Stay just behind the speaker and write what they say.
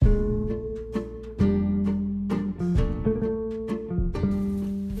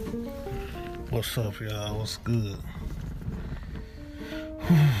What's up, y'all? What's good?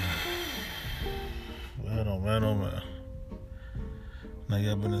 Man, oh man, oh man. Now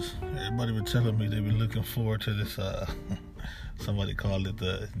everybody been telling me they been looking forward to this, somebody called it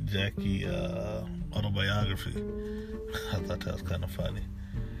the Jackie autobiography. I thought that was kind of funny.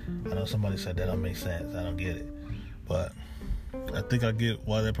 I know somebody said that don't make sense. I don't get it. But I think I get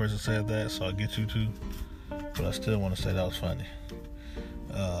why that person said that, so I get you too. But I still want to say that was funny.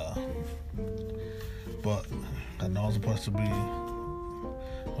 But I know I'm supposed to be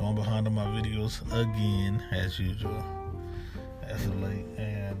on behind on my videos again, as usual, as of late.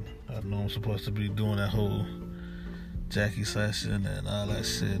 And I know I'm supposed to be doing that whole Jackie session and all that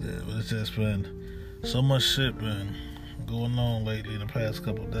shit. But it's just been so much shit been going on lately in the past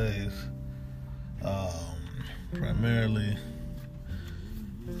couple of days. Primarily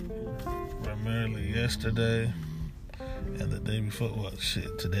yesterday and the day before.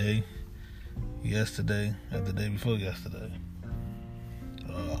 Today, yesterday, and the day before yesterday.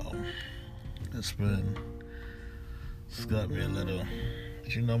 It's got me a little.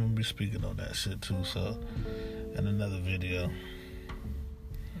 I'm gonna be speaking on that shit too. So, in another video.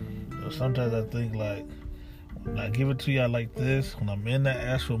 So sometimes I think like when I give it to y'all like this, when I'm in that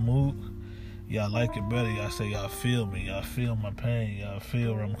actual mood, y'all like it better. Y'all say y'all feel me. Y'all feel my pain. Y'all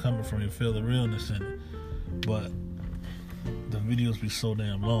feel where I'm coming from. You feel the realness in it. But the videos be so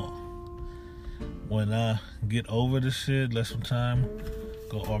damn long. When I get over this shit, let some time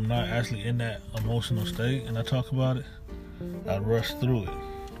go, or I'm not actually in that emotional state and I talk about it, I rush through it.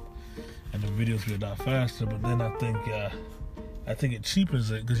 And the videos be a lot faster, but then I think it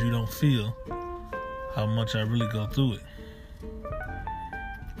cheapens it because you don't feel how much I really go through it.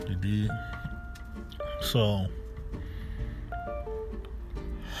 You did? So,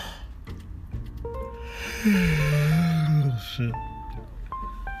 oh shit.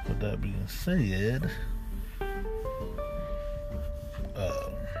 With that being said,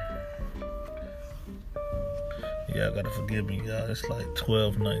 y'all gotta forgive me, y'all. It's like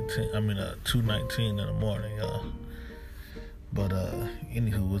 2:19 in the morning, y'all. But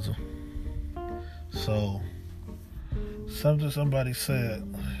anywho, so somebody said,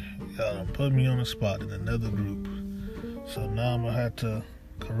 y'all put me on the spot in another group. So now I'm gonna have to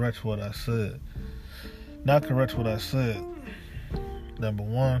correct what I said. Not correct what I said. Number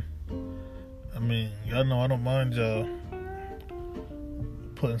one, y'all know I don't mind y'all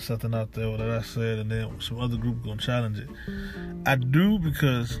putting something out there that I said and then some other group gonna challenge it. I do,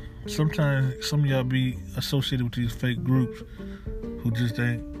 because sometimes some of y'all be associated with these fake groups who just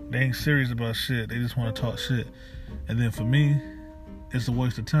ain't serious about shit. They just want to talk shit. And then for me, it's a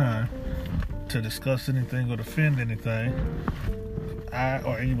waste of time to discuss anything or defend anything I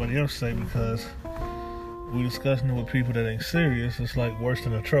or anybody else say, because we discussing it with people that ain't serious. It's like worse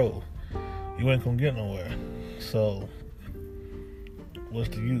than a troll. You ain't gonna get nowhere. So what's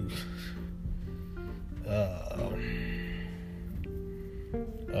the use?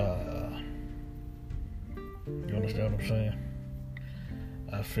 You understand what I'm saying?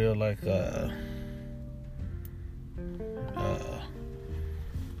 I feel like how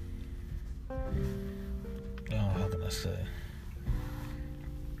can I say?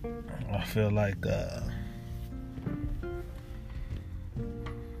 I feel like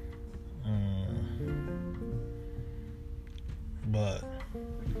but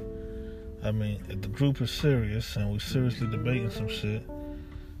if the group is serious and we seriously debating some shit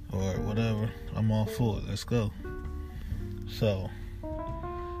or whatever, I'm all for it. Let's go. So,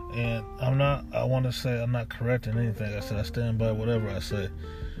 and I want to say I'm not correcting anything I said. I stand by whatever I say.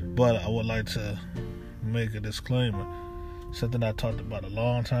 But I would like to make a disclaimer. Something I talked about a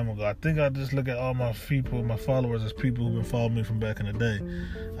long time ago. I think I just look at all my people, my followers, as people who've been following me from back in the day.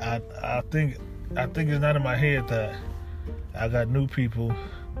 I think it's not in my head that I got new people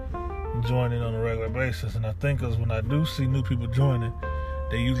joining on a regular basis. And I think because when I do see new people joining,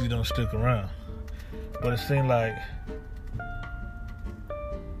 they usually don't stick around. But it seems like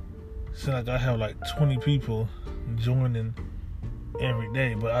I have like 20 people joining every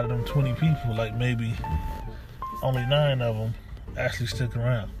day. But out of them 20 people, like maybe only 9 of them actually stick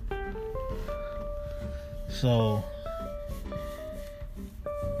around. So,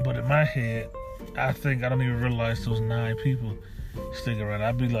 but in my head, I think I don't even realize those 9 people stick around.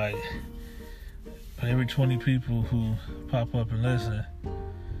 I'd be like, for every 20 people who pop up and listen,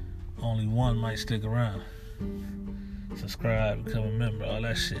 only 1 might stick around. Subscribe, become a member, all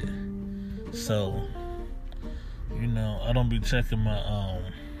that shit. So, I don't be checking my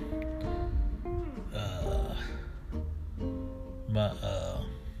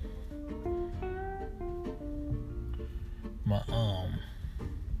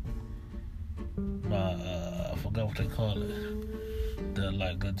forgot what they call it. The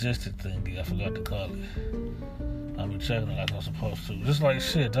logistic thingy, I forgot to call it. I'll be checking it like I'm supposed to. Just like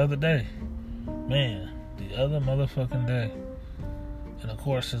shit the other day. Man, the other motherfucking day. And of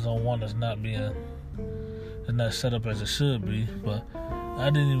course it's on one that's not set up as it should be, but I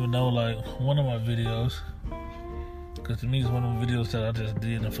didn't even know one of my videos, because to me it's one of the videos that I just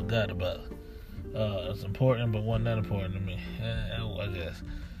did and forgot about. It's important, but wasn't that important to me, I guess.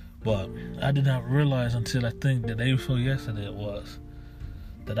 But I did not realize until I think the day before yesterday it was,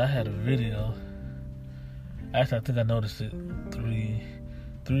 that I had a video. Actually, I think I noticed it 3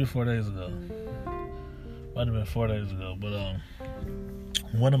 or 4 days ago. Might have been 4 days ago, but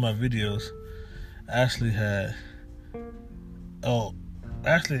one of my videos actually had.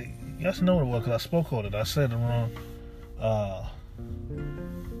 Actually, you guys know what it was because I spoke on it. I said the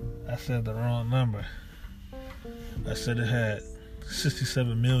wrong number. I said it had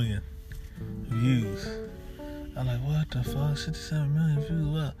 67 million views. I'm like, what the fuck? 67 million views?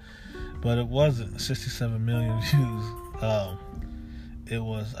 What? But it wasn't 67 million views. I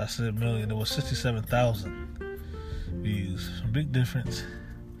said million. It was 67,000 views. Big difference.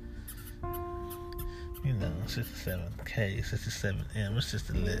 67K, 67M. It's just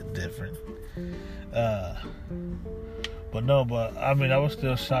a little different. But I mean, I was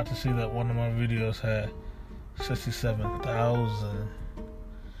still shocked to see that one of my videos had 67,000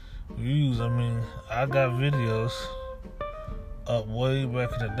 views. I mean, I got videos up way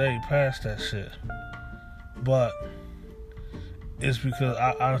back in the day past that shit. But it's because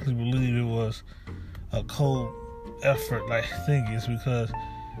I honestly believe it was a cold effort thingy. It's because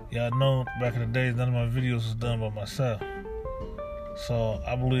y'all know back in the day none of my videos was done by myself. So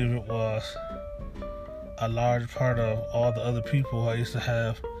I believe it was a large part of all the other people I used to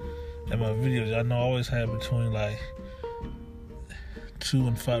have in my videos. I know I always had between 2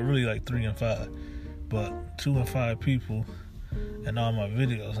 and 5, really 3 and 5, but 2 and 5 people in all my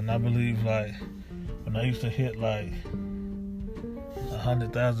videos. And I believe when I used to hit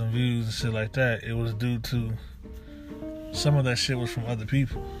 100,000 views and shit like that, it was due to some of that shit was from other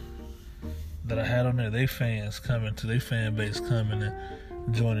people that I had on there. They fans coming to their fan base coming and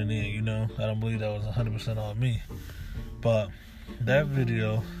joining in, I don't believe that was 100% on me. But that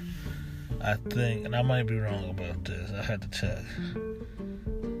video, I think, and I might be wrong about this, I had to check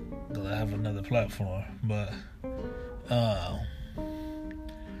because I have another platform, but I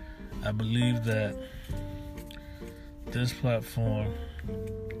believe that this platform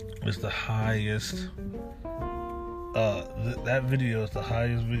is the highest. That video is the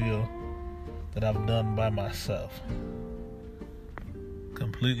highest video that I've done by myself,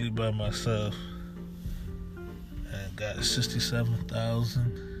 completely by myself, and got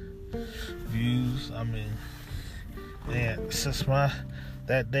 67,000 views. I mean, and since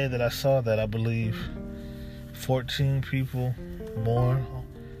that day that I saw that, I believe 14 people more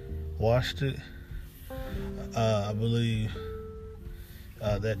watched it. I believe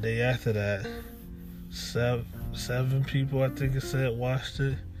that day after that, seven people, I think it said, watched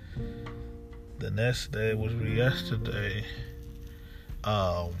it. The next day, which was yesterday,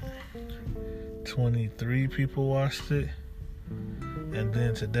 23 people watched it. And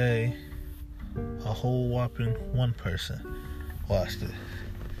then today, a whole whopping 1 person watched it.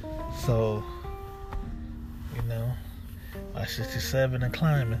 So, my 67 and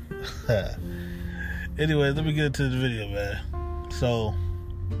climbing. Anyway, let me get into the video, man. So,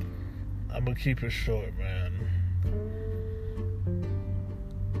 I'm gonna keep it short, man.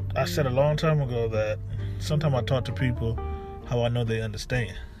 I said a long time ago that sometimes I talk to people how I know they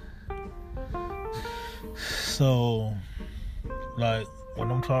understand. So,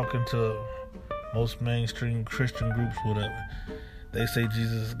 when I'm talking to most mainstream Christian groups, whatever, they say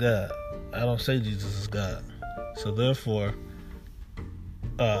Jesus is God. I don't say Jesus is God. So therefore,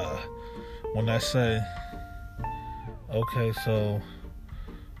 when I say, okay, so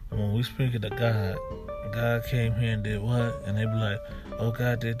when we speak of the God came here and did what? And they be like, oh,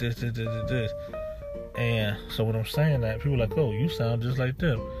 God did this. And so when I'm saying that, people are like, oh, you sound just like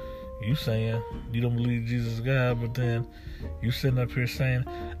them. You saying you don't believe Jesus is God, but then you sitting up here saying,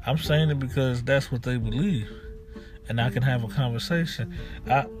 I'm saying it because that's what they believe. And I can have a conversation.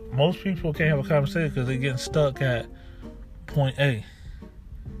 Most people can't have a conversation because they're getting stuck at point A.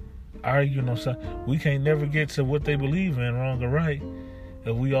 Arguing on something. We can't never get to what they believe in, wrong or right,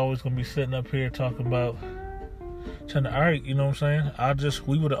 if we always gonna be sitting up here talking about trying to argue, you know what I'm saying?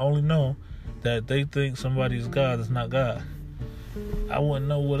 We would only know that they think somebody's God that's not God. I wouldn't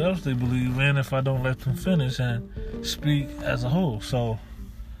know what else they believe in if I don't let them finish and speak as a whole. So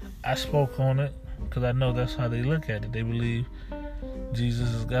I spoke on it because I know that's how they look at it. They believe Jesus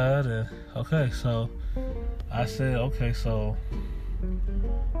is God, and okay, so I said, okay, so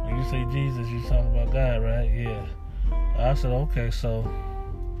when you say Jesus, you talking about God, right? Yeah. I said, okay, so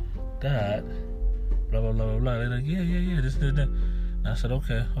God, blah, blah, blah, blah, blah. They're like, yeah, this, that. And I said,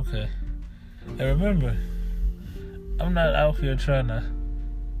 okay. And remember, I'm not out here trying to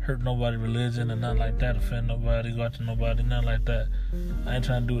hurt nobody's religion and nothing like that, offend nobody, go after nobody, nothing like that. I ain't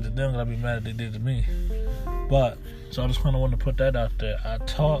trying to do it to them, because I'd be mad if they did it to me. But, so I just kind of want to put that out there. I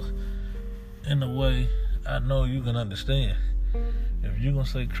talk in a way I know you can understand. If you're going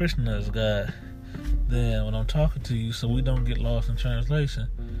to say Krishna is God, then when I'm talking to you, so we don't get lost in translation,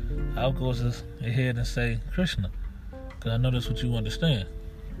 I'll go ahead and say Krishna, because I know that's what you understand.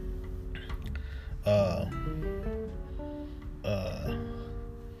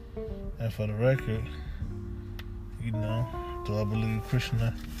 And for the record, do I believe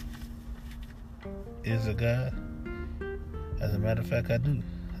Krishna is a God? As a matter of fact, I do.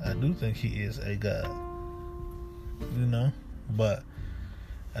 I do think he is a God. But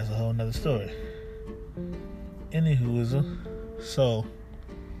that's a whole nother story. Anywho, so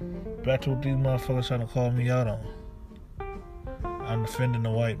back to what these motherfuckers trying to call me out on. I'm defending the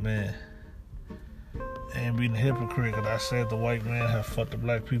white man and being a hypocrite because I said the white man have fucked the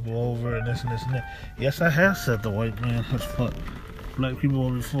black people over and this and this and that. Yes, I have said the white man has fucked black people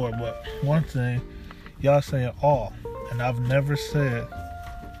over before, but one thing, y'all saying all, and I've never said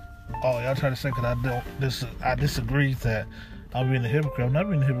all. Y'all try to say because I disagree that I'm being a hypocrite. I'm not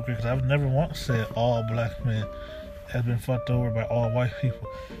being a hypocrite because I've never once said all black men has been fucked over by all white people.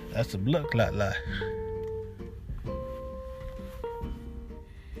 That's a blood clot lie.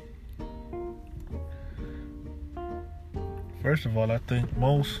 First of all, I think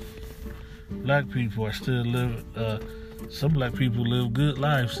most black people are still some black people live good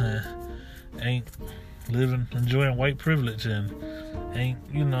lives and ain't enjoying white privilege and ain't,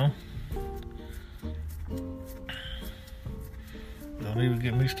 don't even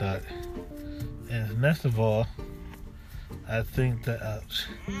get me started. And next of all, I think that,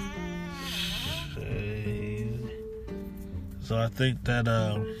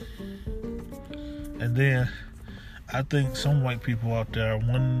 and then I think some white people out there are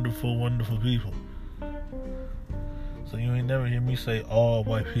wonderful, wonderful people. So you ain't never hear me say all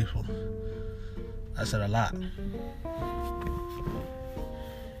white people. I said a lot.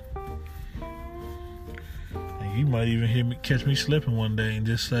 And you might even catch me slipping one day and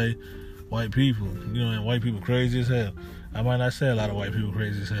just say white people. And white people crazy as hell. I might not say a lot of white people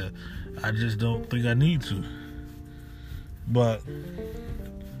crazy as hell. I just don't think I need to. But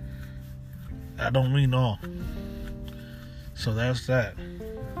I don't mean all. So that's that.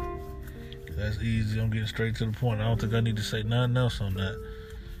 That's easy. I'm getting straight to the point. I don't think I need to say nothing else on that.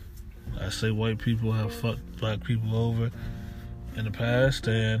 I say white people have fucked black people over in the past,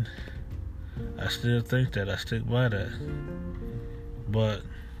 and I still think that. I stick by that. But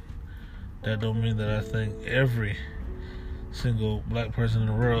that don't mean that I think every single black person in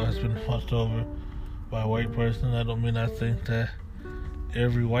the world has been fucked over by a white person. That don't mean I think that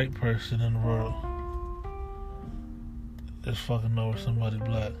every white person in the world is fucking over somebody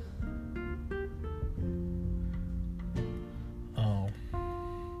black.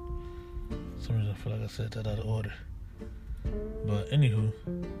 For some reason I feel like I said that out of order. But anywho,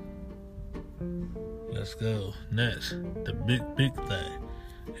 let's go. Next, the big thing.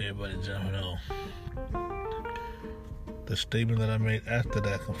 Everybody jumping on. The statement that I made after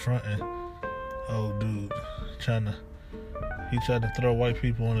that, confronting old dude, he tried to throw white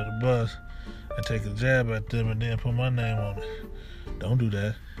people under the bus and take a jab at them and then put my name on it. Don't do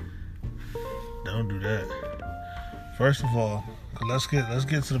that. Don't do that. First of all, let's get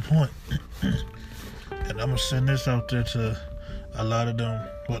to the point. And I'm gonna send this out there to a lot of them.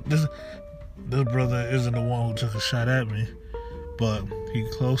 But this brother isn't the one who took a shot at me, but he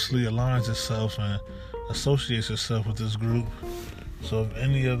closely aligns himself and associates himself with this group. So if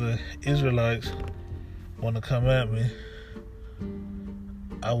any of the Israelites want to come at me,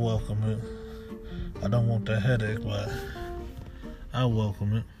 I welcome it. I don't want that headache, but I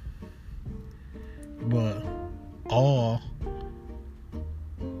welcome it. But all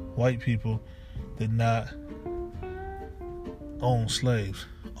white people did not own slaves.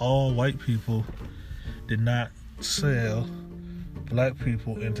 All white people did not sell black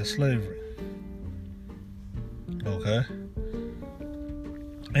people into slavery. Okay?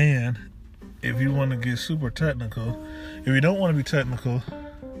 And if you want to get super technical, if you don't want to be technical,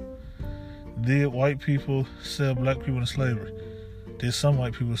 did white people sell black people into slavery? Did some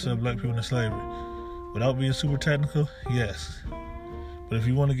white people sell black people into slavery? Without being super technical, yes. But if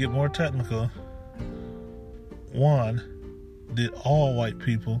you want to get more technical, one, did all white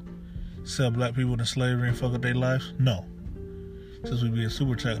people sell black people into slavery and fuck up their lives? No. Since we being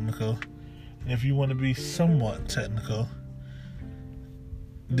super technical. And if you want to be somewhat technical,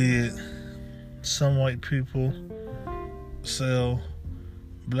 did some white people sell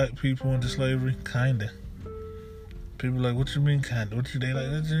black people into slavery? Kinda. People like, what you mean kinda? What you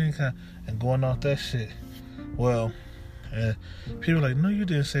mean kinda? And going off that shit. Well, people like, no, you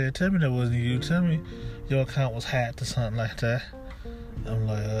didn't say it. Tell me that wasn't you. Tell me your account was hacked or something like that. I'm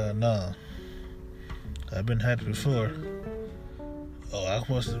like, no. I've been hacked before. Oh, I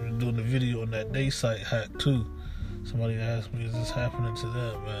must have been doing the video on that day site hack too. Somebody asked me, is this happening to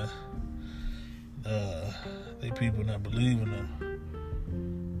them, man? They people not believing them.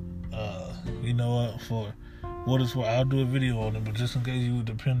 You know what? For what it's worth, I'll do a video on it, but just in case you were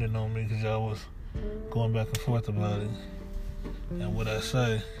depending on me, because y'all was going back and forth about it. And what I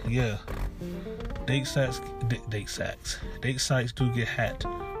say, yeah, date sites do get hacked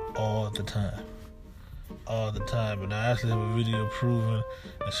all the time. And I actually have a video proving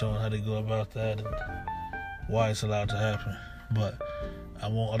and showing how they go about that and why it's allowed to happen. But I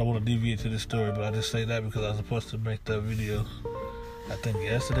don't want to deviate to this story, but I just say that because I was supposed to make that video, I think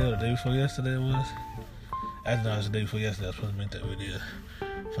yesterday or the day before yesterday it was. Actually, no, it was the day before yesterday I was supposed to make that video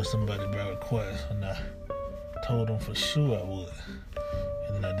for somebody by request, and I told them for sure I would,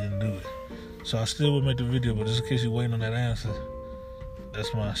 and then I didn't do it. So I still would make the video, but just in case you're waiting on that answer,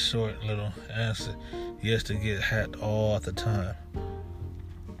 that's my short little answer. Yes, they get hacked all the time.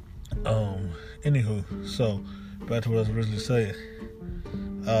 Anywho, so back to what I was originally saying.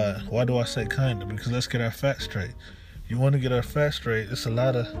 Why do I say kinda? Because let's get our facts straight. You want to get our facts straight, it's a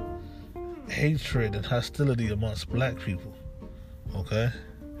lot of hatred and hostility amongst black people. Okay?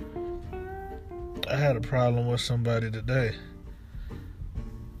 I had a problem with somebody today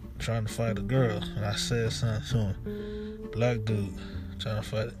trying to fight a girl, and I said something to him. Black dude trying to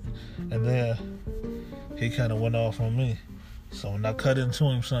fight it. And then he kind of went off on me. So when I cut into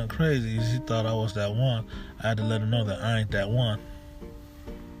him something crazy, he thought I was that one. I had to let him know that I ain't that one.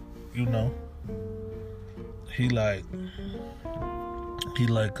 You know, he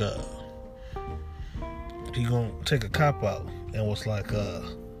gonna take a cop out and was like,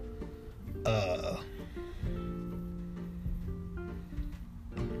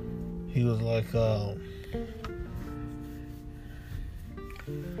 he was like,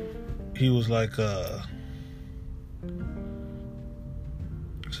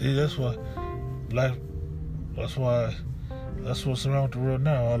 see, that's what's around with the world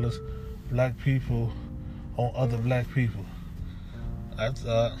now, all this black people on other black people. I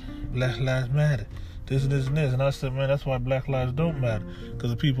thought Black Lives Matter, this and this and this, and I said, man, that's why Black Lives don't matter,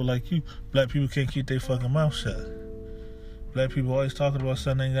 because of people like you. Black people can't keep their fucking mouth shut. Black people always talking about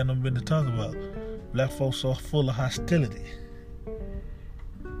something they ain't got no business to talk about. Black folks are full of hostility.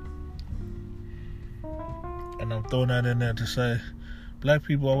 And I'm throwing that in there to say, black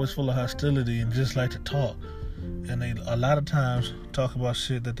people are always full of hostility and just like to talk. And they a lot of times talk about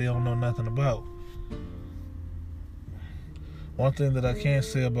shit that they don't know nothing about. One thing that I can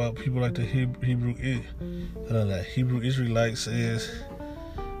say about people like the Hebrew Israelites is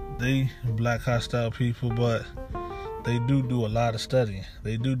they black hostile people, but they do a lot of studying.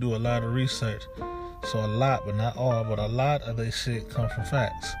 They do a lot of research. So a lot, but not all, but a lot of their shit come from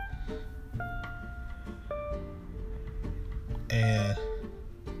facts. And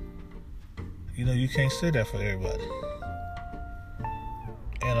you know, you can't say that for everybody.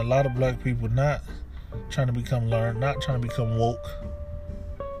 And a lot of black people not trying to become learned, not trying to become woke,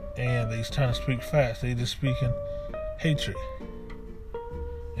 and they trying to speak facts. They just speaking hatred.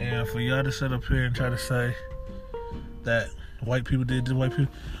 And for y'all to sit up here and try to say that white people did this, white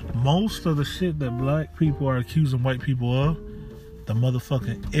people, most of the shit that black people are accusing white people of, the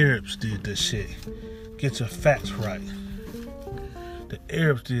motherfucking Arabs did this shit. Get your facts right. The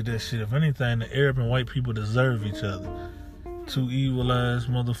Arabs did that shit. If anything, the Arab and white people deserve each other. Two evilized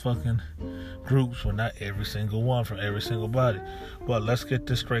motherfucking groups, well, not every single one from every single body. But let's get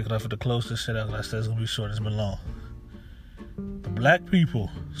this straight, because I have to close this shit out, because I said it's going to be short, it's been long. The black people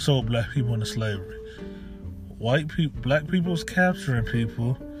sold black people into slavery. Black people was capturing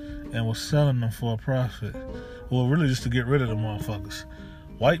people and was selling them for a profit. Well, really just to get rid of the motherfuckers.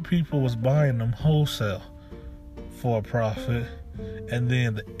 White people was buying them wholesale for a profit. And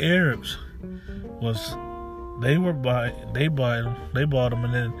then the Arabs they bought them,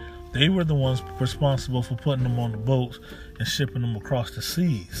 and then they were the ones responsible for putting them on the boats and shipping them across the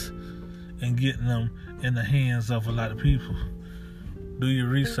seas and getting them in the hands of a lot of people. Do your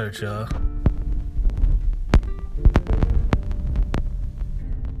research, y'all.